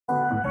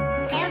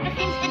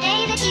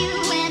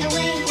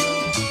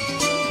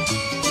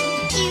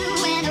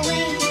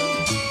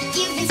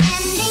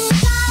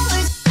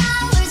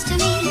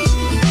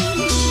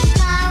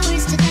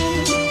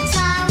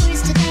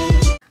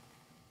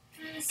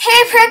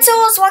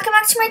Pretzels! Welcome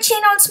back to my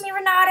channel. It's me,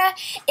 Renata,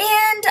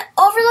 and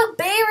Overlook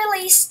Bay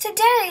released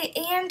today,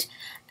 and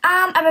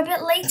I'm a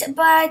bit late,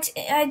 but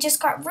I just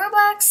got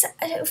Roblox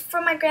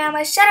from my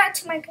grandma. Shout out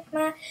to my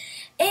grandma.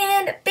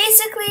 And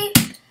basically,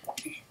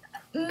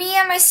 me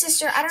and my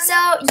sister,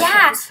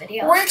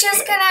 we're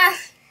just gonna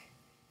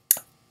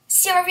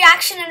see our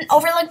reaction in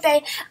Overlook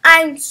Bay.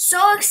 I'm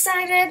so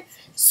excited.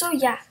 So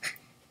yeah.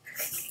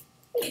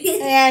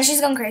 Yeah, she's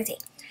going crazy.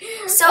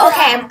 So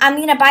okay, I'm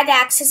gonna buy the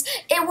access.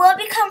 It will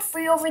become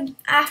free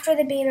after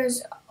the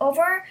beta's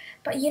over,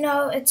 but you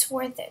know it's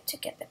worth it to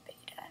get the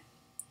beta.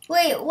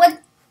 Wait,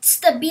 what's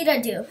the beta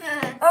do?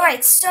 All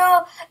right,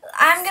 so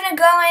I'm gonna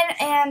go in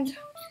and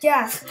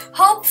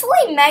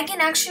hopefully Megan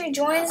actually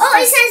joins. Oh,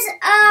 it says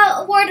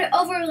word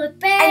Overlook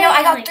Bay. I know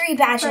I got 3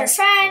 badges.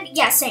 Friend,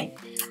 yeah, same.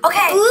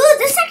 Okay. Ooh,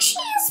 this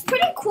actually is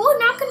pretty cool.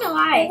 Not gonna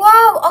lie.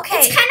 Whoa. Okay.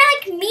 It's kind of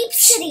like Meep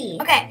City.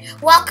 Okay.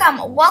 Welcome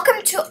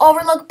to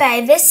Overlook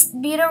Bay. This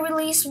beta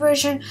release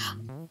version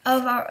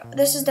of our.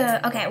 This is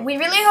the. Okay. We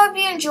really hope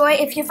you enjoy.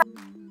 If you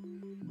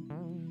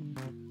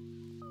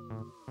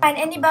find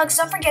any bugs,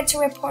 don't forget to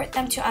report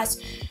them to us.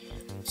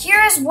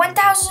 Here is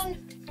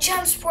 1,000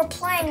 gems for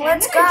playing. Okay,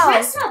 Let's go.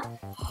 Dress up.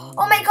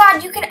 Oh my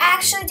God! You can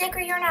actually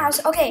decorate your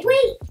house. Okay.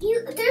 Wait,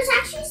 there's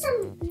actually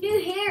some new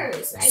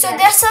hairs. So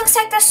this looks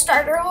like the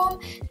starter home.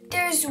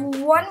 There's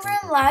one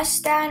room less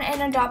than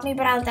an Adopt Me,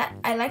 but I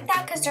like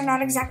that because they're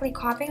not exactly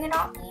copying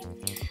Adopt Me.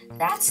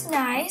 That's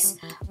nice.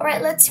 All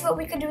right, let's see what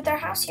we can do with our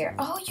house here.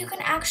 Oh, you can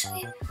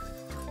actually,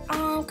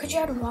 could you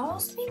add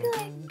walls? Maybe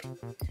like.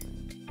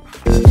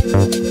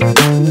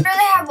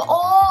 Really have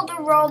all the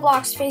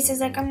Roblox faces.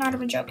 Like I'm not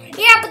even joking.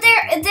 Yeah, but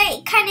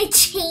they kind of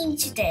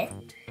changed it.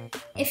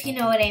 If you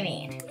know what I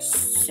mean.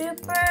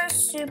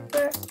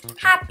 Super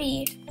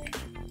happy.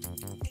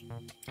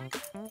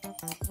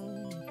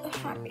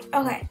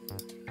 Okay,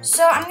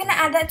 so I'm gonna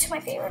add that to my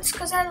favorites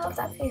because I love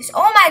that face.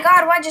 Oh my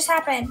God, what just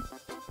happened?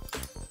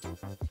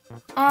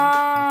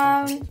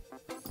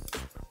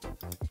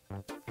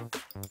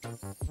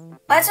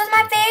 What's with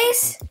my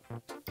face?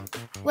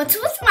 What's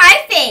with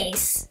my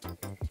face?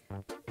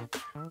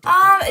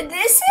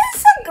 This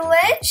is a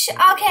glitch.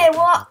 Okay,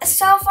 well,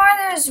 so far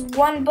there's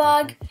one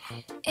bug,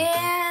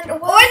 and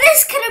or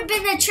this could have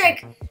been a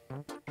trick.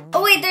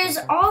 Oh wait, there's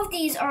all of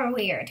these are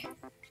weird.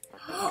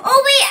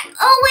 Oh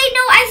wait,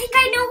 no, I think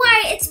I know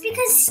why. It's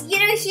because, you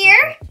know,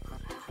 here?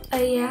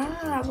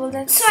 Yeah, well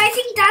that's... So I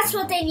think that's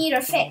what they need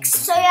to fix.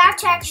 So you have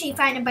to actually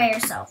find it by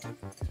yourself.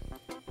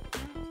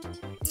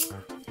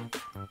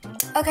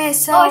 Okay,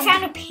 so... Oh, I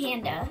found a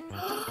panda.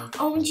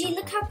 OMG,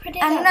 look how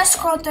pretty I'm gonna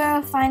scroll through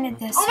and find it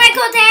this. Oh my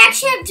God, they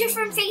actually have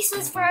different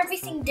faces for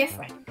everything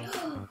different.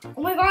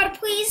 Oh my God,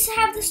 please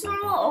have this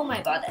normal. Oh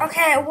my God.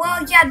 Okay,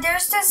 well, yeah,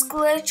 there's this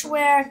glitch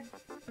where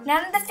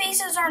none of the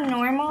faces are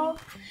normal.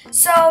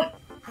 So,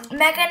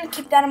 Megan,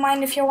 keep that in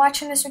mind if you're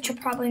watching this, which you're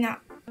probably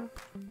not.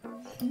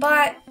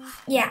 But,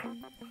 yeah.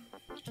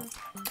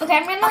 Okay,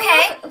 I'm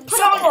gonna put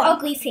on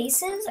ugly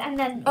faces and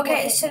then...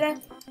 Okay, so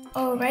then...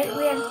 Oh, right,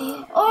 we have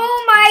the...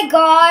 Oh my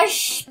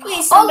gosh.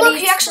 Please, oh,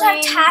 look, you actually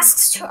have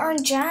tasks to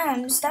earn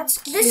gems. That's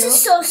cute. This is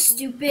so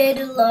stupid,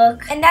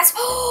 look. And that's...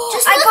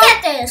 Just look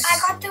at this. I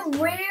got the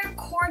rare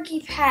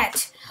corgi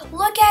pet.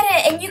 Look at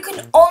it, and you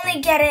can only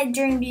get it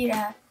during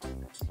beta.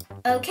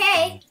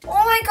 Okay.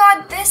 Oh my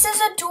God, this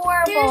is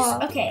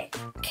adorable. Okay,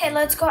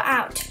 let's go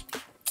out.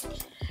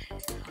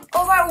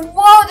 Over.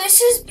 Whoa,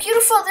 this is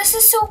beautiful. This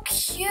is so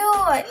cute.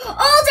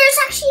 Oh, there's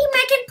actually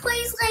Megan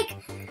plays like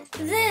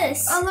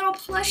this. A little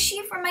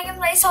plushie for Megan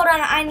Plays. Hold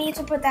on, I need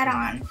to put that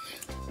on.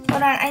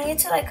 Hold on, I need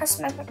to like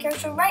customize my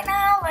character right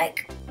now.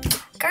 Like,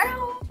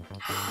 girl.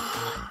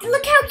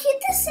 Look how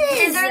cute this is.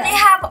 They literally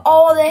have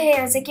all the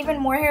hairs, like even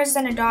more hairs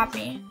than Adopt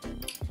Me.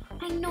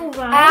 I know,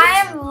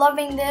 right? I'm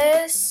loving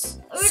this.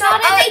 So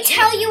they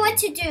tell you what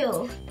to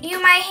do.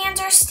 My hands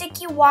are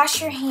sticky.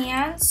 Wash your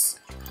hands.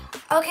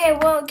 Okay,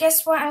 well,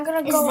 guess what? I'm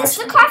gonna go. Is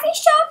this the coffee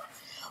shop?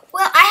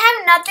 Well, I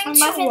have nothing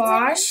to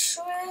wash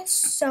with,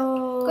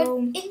 so go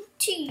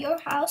into your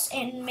house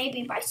and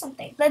maybe buy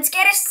something. Let's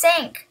get a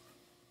sink.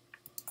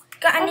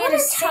 I need a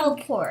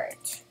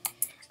teleport.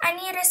 I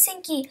need a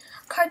sinky.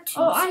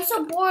 Cartoon. Oh, I'm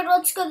so bored.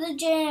 Let's go to the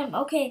gym.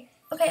 Okay,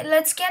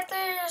 let's get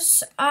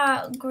this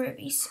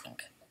groovy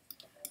sink.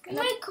 Oh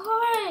my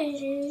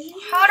gosh.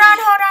 Hold on.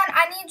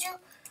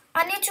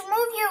 I need to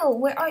move you.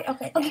 Where are you?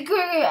 Okay. Okay, good.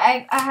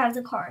 I have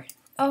the car.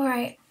 All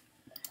right.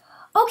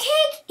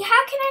 Okay,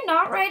 how can I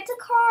not ride the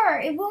car?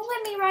 It won't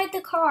let me ride the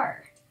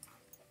car.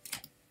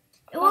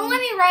 It won't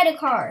let me ride a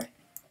car.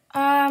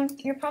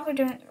 You're probably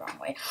doing it the wrong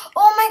way.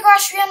 Oh my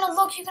gosh, Rihanna,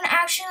 look, you can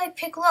actually like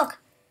pick.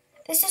 Look,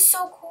 this is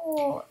so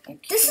cool.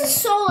 This is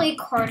solely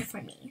card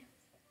for me.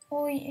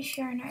 Oh,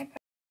 sure, an iPad.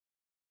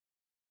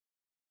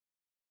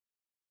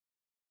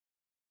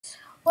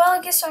 Well,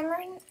 I guess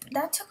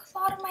that took a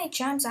lot of my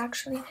gems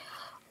actually.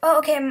 Oh,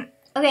 okay.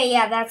 Okay,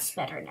 yeah, that's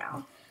better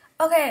now.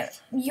 Okay,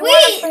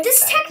 wait,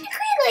 this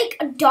technically like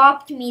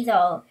Adopt Me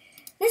though.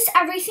 This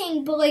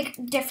everything but like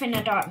different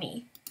Adopt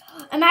Me.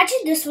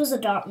 Imagine this was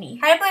Adopt Me.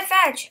 How do you play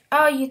fetch?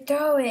 Oh, you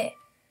throw it.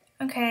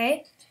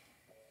 Okay.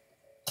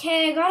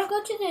 Okay, I gotta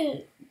go to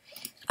the...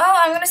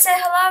 Oh, I'm gonna say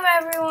hello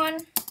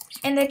everyone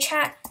in the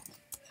chat.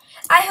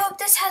 I hope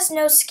this has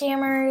no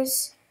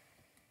scammers.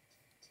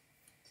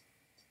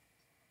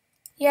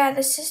 Yeah,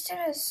 the system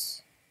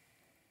is...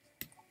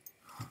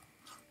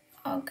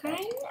 Okay.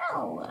 I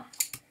know.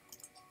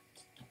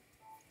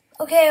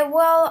 Okay,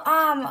 well,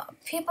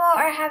 people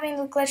are having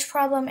a glitch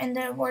problem in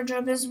the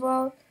wardrobe as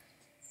well.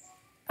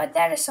 But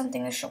that is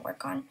something we should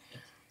work on.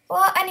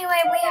 Well,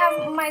 anyway, we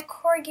have my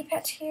corgi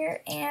pet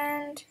here,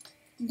 and...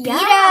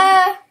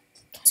 Yeah.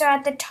 So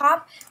at the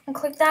top, and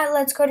click that,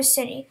 let's go to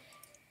city.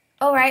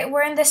 Alright,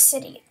 we're in the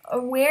city.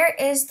 Where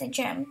is the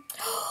gym?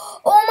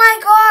 Oh my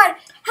god!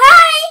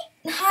 Hi!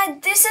 Hi,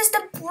 this is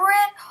the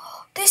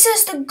this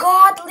is the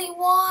godly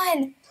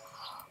one.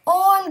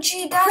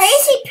 OMG, that's...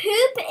 Crazy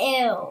poop,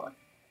 ew.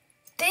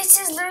 This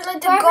is literally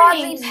the Whoever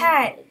godly names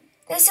pet.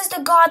 This is the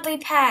godly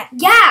pet.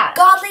 Yeah.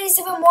 Godly is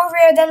even more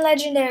rare than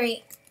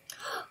legendary.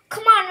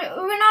 Come on,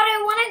 Renata,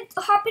 I want to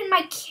hop in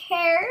my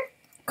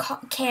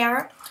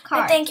Car.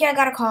 car. Thank you, I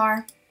got a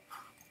car.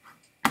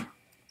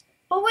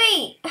 Oh,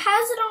 wait.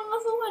 How's it on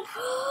level 1?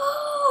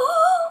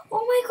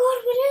 Oh, my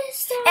God. What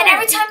is that? And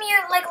every time you,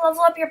 like,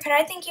 level up your pet,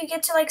 I think you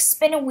get to, like,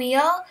 spin a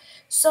wheel.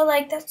 So,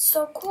 like, that's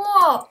so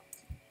cool.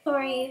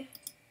 Sorry.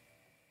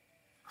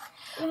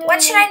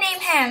 What should I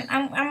name him?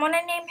 I'm going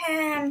to name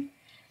him...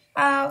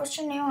 what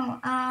should I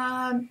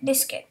name him?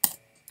 Biscuit.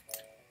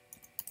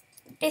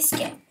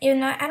 Biscuit. You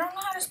know, I don't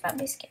know how to spell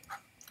biscuit.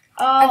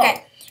 Oh.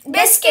 Okay.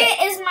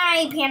 Biscuit is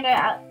my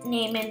panda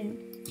name in,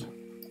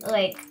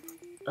 like,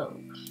 oh.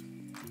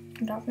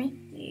 Love me?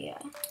 Yeah.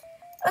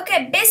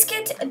 Okay,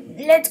 Biscuit,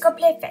 let's go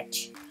play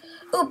fetch.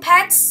 Ooh,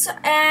 pets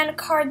and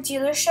car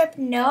dealership.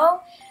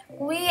 No,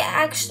 we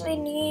actually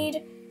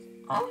need...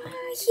 Oh,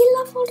 he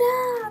leveled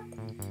up.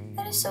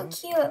 That is so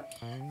cute.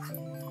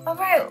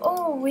 Alright,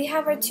 oh, we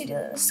have our to-do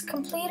list.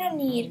 Complete a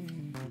need.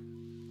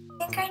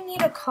 I think I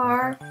need a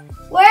car.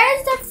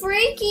 Where's the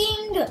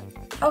freaking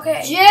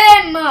Okay.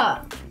 gym?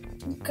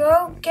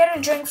 Go get a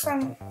drink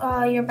from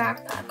your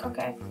backpack.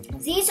 Okay.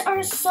 These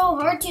are so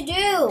hard to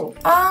do.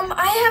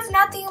 I have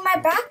nothing in my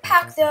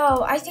backpack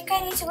though. I think I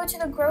need to go to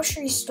the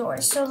grocery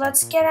store. So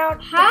let's get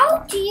out. How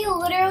do you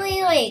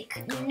literally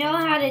like know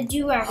how to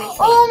do everything?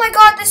 Oh my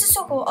god, this is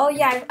so cool. Oh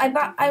yeah,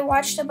 I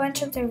watched a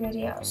bunch of their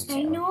videos too.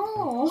 I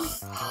know.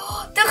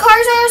 The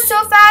cars are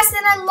so fast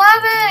and I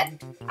love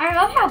it. I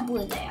love how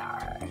blue they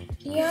are.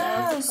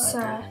 Yes.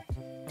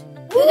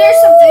 Ooh,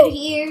 there's some food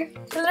here.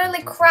 It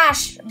literally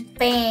crashed.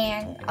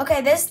 Bang.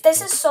 Okay, this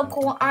is so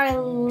cool. I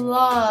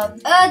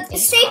love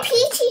Stay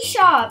Peachy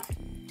shop.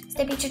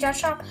 Stay Peachy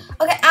shop.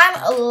 Okay,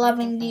 I'm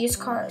loving these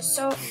cars.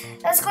 So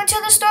let's go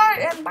to the store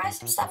and buy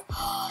some stuff.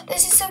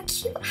 This is so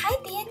cute. Hi,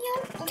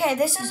 Daniel. Okay,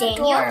 this is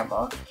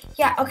adorable.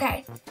 Yeah,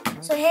 okay.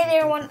 So hey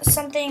there, want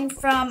something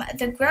from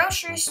the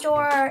grocery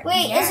store.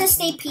 Wait, yeah. is it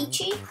Stay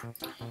Peachy?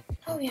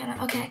 Oh yeah,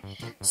 no, okay.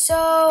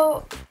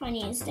 So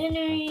Honey's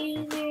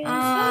dinner.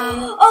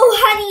 Oh,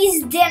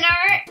 Honey's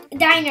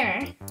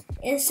diner.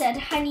 It said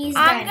Honey's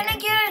diner. I'm gonna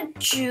get a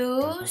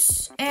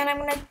juice and I'm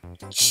gonna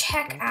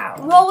check out.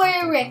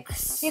 Roller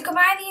Ricks. You can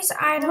buy these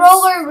items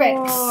Roller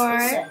Ricks. for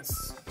It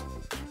says.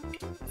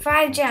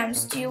 5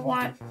 gems. Do you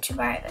want to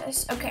buy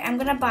this? Okay, I'm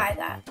gonna buy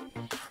that.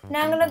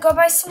 Now I'm gonna go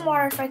buy some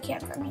water if I can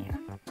from here.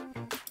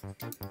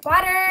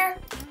 Water.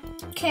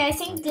 Okay, I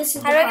think this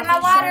is. How do I get my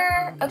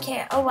water?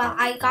 Okay. Oh well,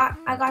 I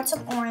got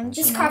some orange.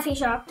 This coffee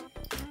shop.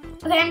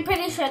 Okay, I'm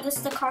pretty sure this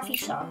is the coffee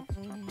shop,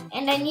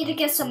 and I need to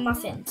get some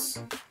muffins.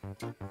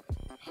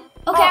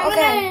 Okay, I'm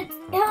gonna.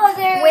 Hello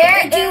there.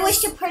 Where do you wish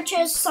to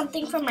purchase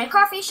something from my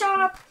coffee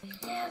shop?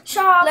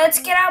 Let's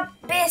get out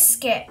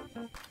Biscuit,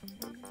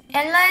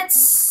 and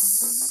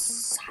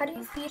let's. How do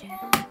you feed him?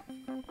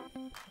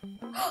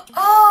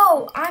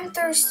 Oh, I'm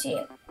thirsty.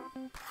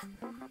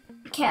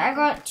 Okay, I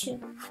got 2.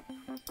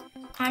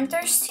 I'm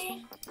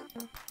thirsty.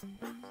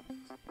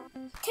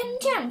 10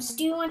 gems.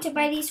 Do you want to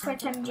buy these for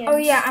 10 gems? Oh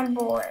yeah, I'm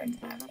bored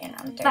and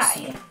I'm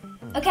thirsty. Bye.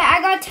 Okay,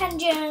 I got 10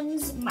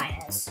 gems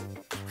minus.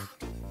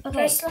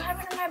 Okay. I still have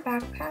it in my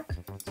backpack.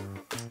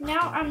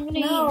 Now I'm gonna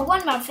eat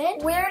 1 muffin.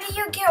 Where do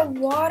you get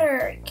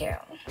water, Gil?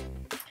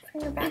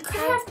 From your backpack? You could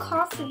have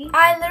coffee.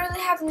 I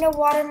literally have no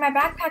water in my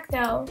backpack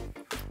though.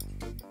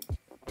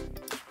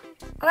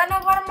 I got no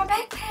water in my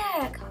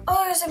backpack.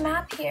 Oh, there's a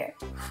map here.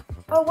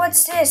 Oh,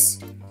 what's this?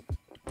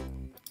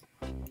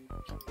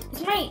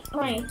 It's my.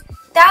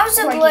 That was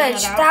a Working glitch.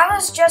 it out. That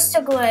was just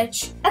a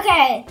glitch.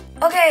 Okay.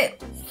 Okay.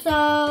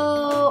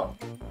 So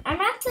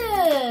I'm at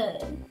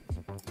the.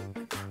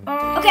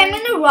 Okay, I'm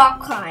in the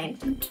rock climb.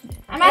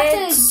 I'm at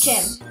the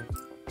gym.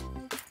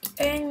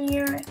 In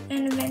your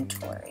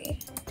inventory.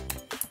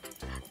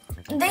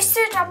 This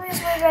third topic is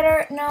way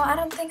better. No, I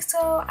don't think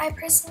so. I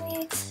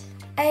personally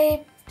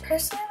like.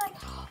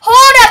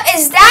 Hold up!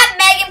 Is that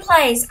Megan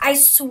Plays? I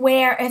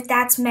swear, if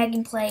that's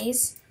Megan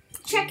Plays.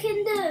 Check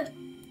in the.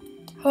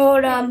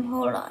 Hold on.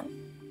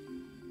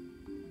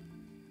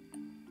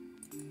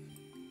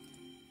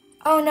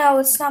 Oh no,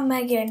 it's not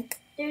Megan.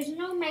 There's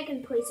no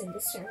Megan Plays in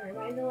this server,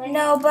 by the way.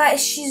 No, but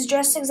she's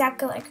dressed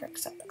exactly like her,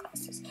 except the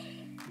glasses.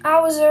 I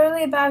was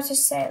literally about to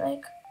say,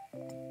 like,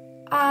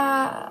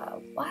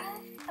 what?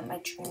 Am I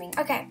dreaming?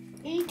 Okay.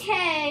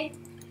 Okay.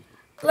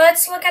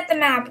 Let's look at the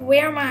map.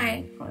 Where am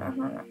I? Hold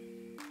on.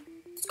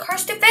 This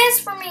car's too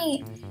fast for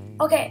me.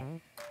 Okay.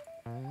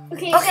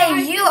 Okay,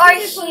 Okay, you are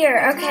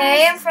here,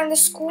 okay? I'm from the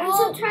school. I'm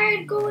so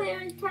tired. Go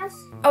and test.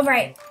 All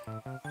right.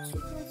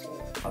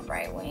 All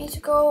right, we need to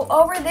go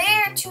over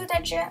there to the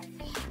gym.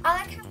 I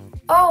like how,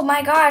 oh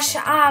my gosh,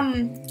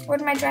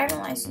 where'd my driving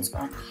license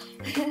go?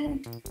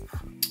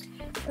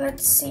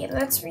 Let's see,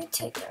 let's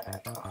retake the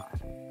car.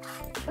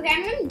 Okay,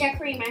 I'm gonna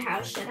decorate my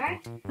house, should I?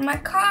 My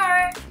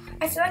car,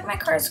 I feel like my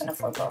car is gonna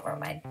flip over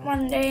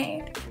one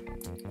day.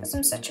 Because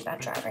I'm such a bad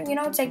driver. You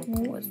know, it's like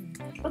wood.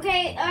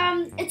 Okay,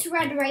 it's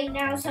red right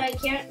now, so I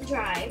can't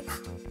drive.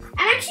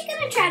 I'm actually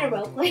gonna try to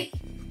roleplay.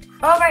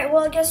 Alright,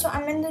 well, guess what?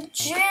 I'm in the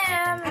gym.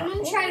 I'm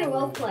gonna try to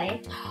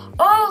roleplay.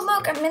 Oh,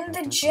 look, I'm in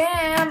the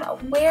gym.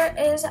 Where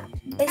is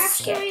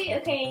Biscuit? Actually,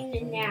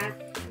 okay, nah.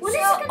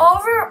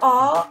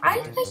 Overall, I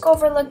like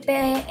Overlook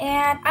Bay,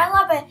 and I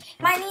love it.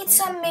 Might need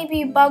some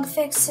maybe bug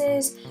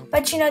fixes,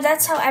 but you know,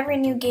 that's how every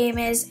new game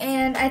is,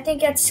 and I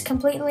think it's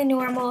completely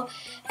normal.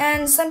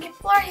 And some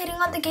people are hating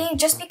on the game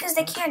just because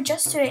they can't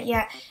adjust to it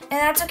yet, and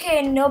that's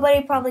okay.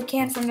 Nobody probably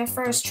can from their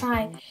first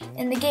try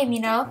in the game,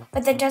 you know,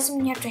 but that doesn't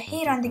mean you have to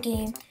hate on the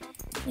game,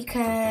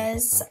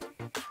 because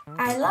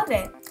I love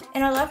it,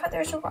 and I love how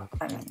there's a rock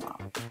climbing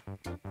wall.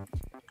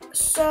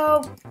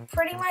 So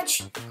pretty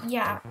much,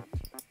 yeah.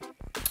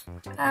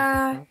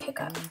 Pick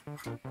up.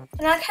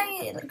 And I like how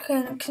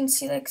you can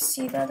see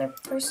the other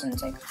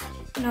person's, like,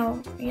 you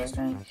know,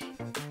 doing.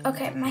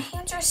 Okay, my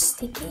hands are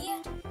sticky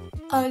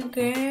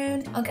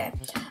again. Okay,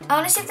 I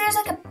want to see if there's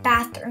like a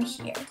bathroom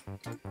here.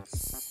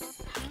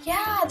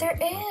 Yeah, there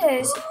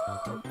is.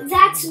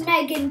 That's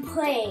Megan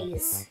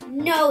Plays.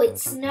 No,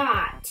 it's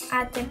not.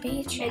 At the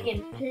beach.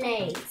 Megan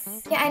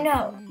Plays. Yeah, I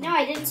know. No,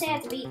 I didn't say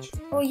at the beach.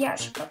 Oh yeah, I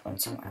should put one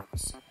somewhere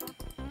else.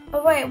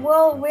 Oh wait,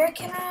 well, where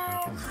can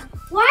I?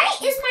 Why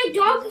is my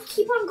dog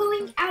keep on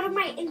going out of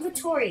my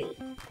inventory?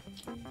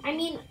 I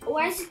mean,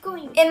 why is it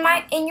going?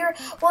 In your,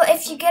 well,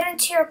 if you get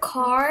into your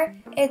car,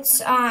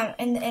 it's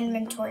in the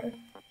inventory.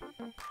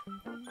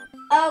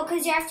 Oh,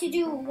 because you have to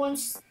do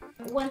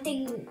one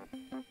thing.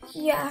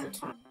 Yeah.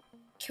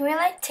 Can we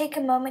like take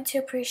a moment to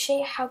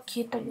appreciate how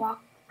cute the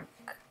walk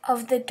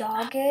of the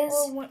dog is?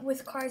 Well,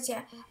 with cars,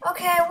 yeah.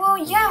 Okay, well,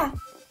 yeah.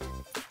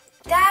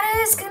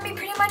 That is gonna be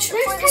pretty much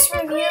for this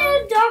review.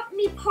 There's Adopt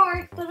Me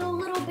Park, but a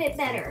little bit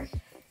better.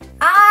 It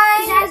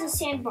has a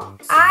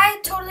sandbox. I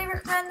totally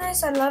recommend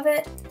this. I love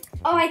it.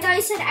 Oh, I thought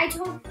you said I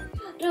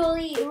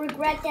totally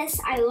regret this.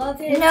 I love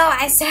it. No,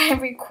 I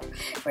said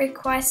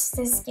request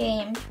this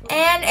game,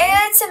 and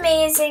it's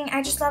amazing.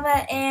 I just love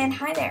it. And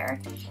hi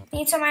there.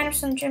 Need some items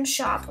from Gym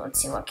Shop.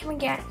 Let's see, what can we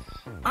get?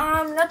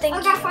 No, thank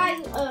you. I got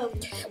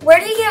 5. Where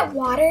do you get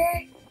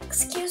water?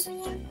 Excuse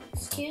me.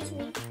 Excuse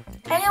me.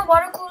 I get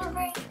water cooler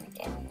right?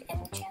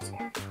 Any chance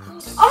here?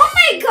 Oh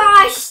my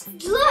gosh!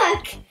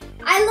 Look!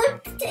 I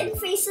looked in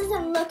faces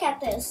and look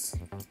at this.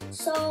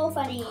 So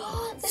funny.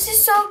 This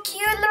is so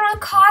cute, little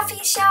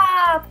coffee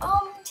shop.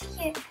 Oh,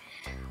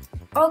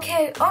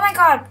 okay. Oh my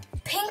God,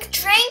 pink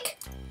drink,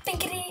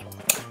 pinkity.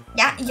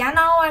 Yeah, you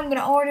know I'm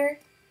gonna order.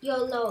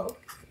 YOLO.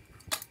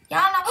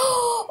 Yeah, no.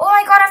 Oh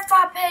my God, a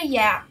frappe.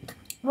 Yeah,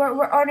 we're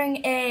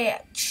ordering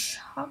a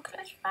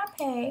chocolate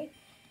frappe,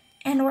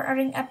 and we're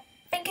ordering a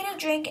pinkity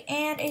drink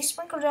and a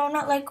sprinkle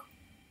donut. Like,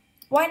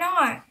 why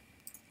not?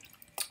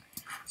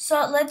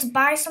 So let's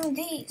buy some of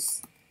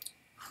these.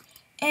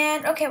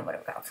 And okay, what do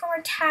we got for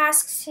our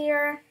tasks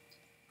here?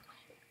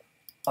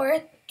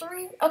 Or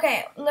 3.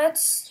 Okay,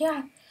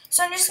 yeah.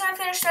 So I'm just gonna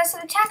finish the rest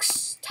of the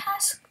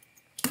task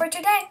for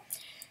today.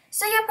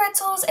 So yeah,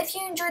 Pretzels, if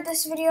you enjoyed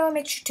this video,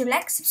 make sure to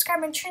like,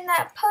 subscribe, and turn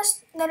that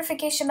post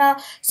notification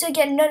bell so you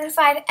get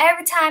notified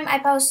every time I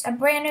post a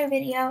brand new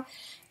video.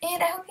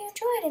 And I hope you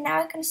enjoyed, and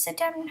now I can sit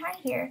down and hide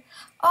here.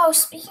 Oh,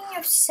 speaking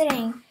of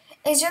sitting,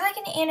 is there like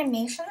an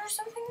animation or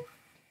something?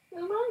 I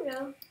don't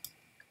know.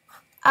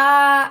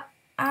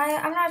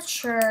 I'm not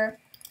sure.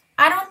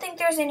 I don't think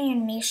there's any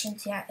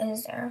animations yet,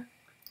 is there?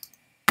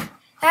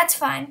 That's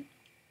fine.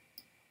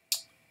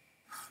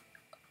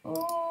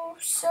 Oh,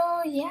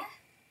 so yeah.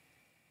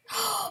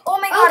 Oh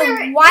my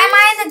God, why am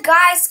I in the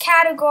guys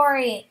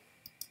category?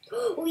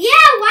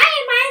 Yeah, why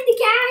am I in the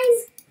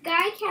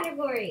guy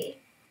category?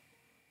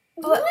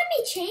 Let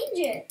me change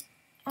it.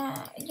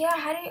 Yeah,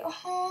 how do you,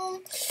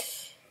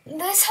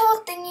 this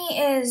whole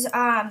thingy is,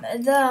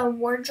 the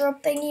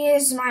wardrobe thingy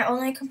is my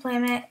only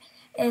complaint,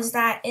 is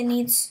that it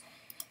needs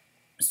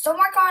some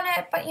work on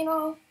it, but you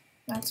know,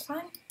 that's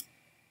fine.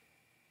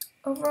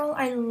 Overall,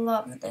 I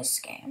love this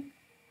game.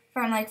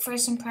 From like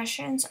first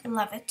impressions, I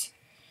love it.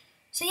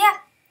 So yeah,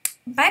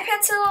 bye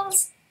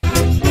Pretzels!